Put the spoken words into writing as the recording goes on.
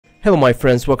Hello my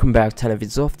friends, welcome back to another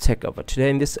video of Tech Over. Today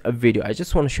in this video I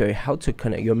just want to show you how to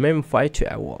connect your Memefi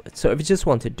to a wallet. So if you just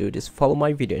want to do this, follow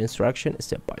my video instruction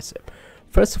step by step.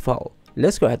 First of all,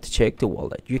 let's go ahead to check the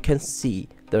wallet. You can see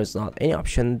there's not any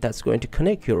option that's going to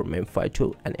connect your Memefi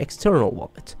to an external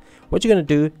wallet. What you're going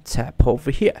to do, tap over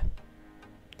here,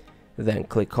 then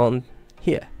click on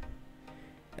here,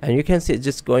 and you can see it's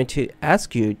just going to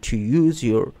ask you to use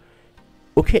your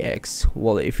OKX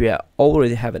wallet if you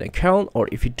already have an account, or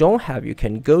if you don't have, you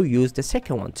can go use the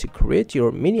second one to create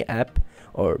your mini app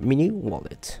or mini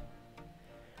wallet.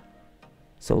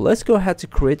 So let's go ahead to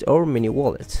create our mini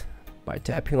wallet by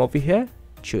tapping over here,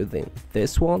 choosing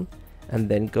this one, and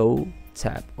then go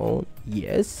tap on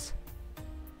yes.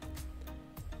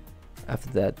 After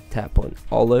that, tap on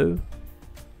allow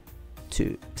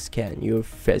to scan your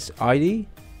face ID,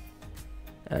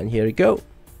 and here you go.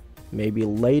 Maybe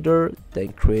later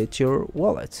then create your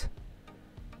wallet.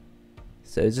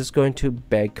 So it's just going to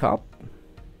back up.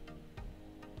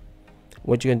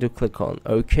 What you're going to do, click on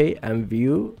OK and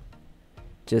view.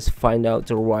 Just find out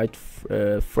the right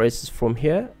phrases from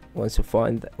here. Once you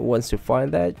find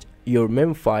that, your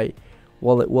Memefi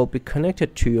wallet will be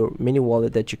connected to your mini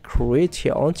wallet that you create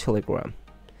here on Telegram,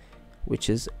 which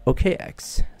is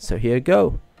OKX. So here you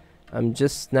go. I'm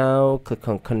just now click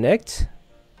on connect.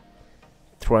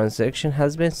 Transaction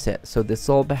has been set. So this is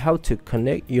all about how to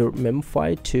connect your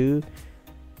Memefi to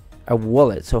a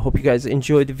wallet. So hope you guys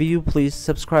enjoyed the video. Please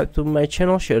subscribe to my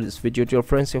channel, share this video to your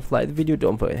friends. If you like the video,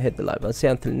 don't forget to hit the like button. See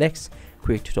you until next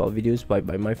quick tutorial videos. Bye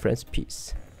bye my friends,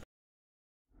 peace.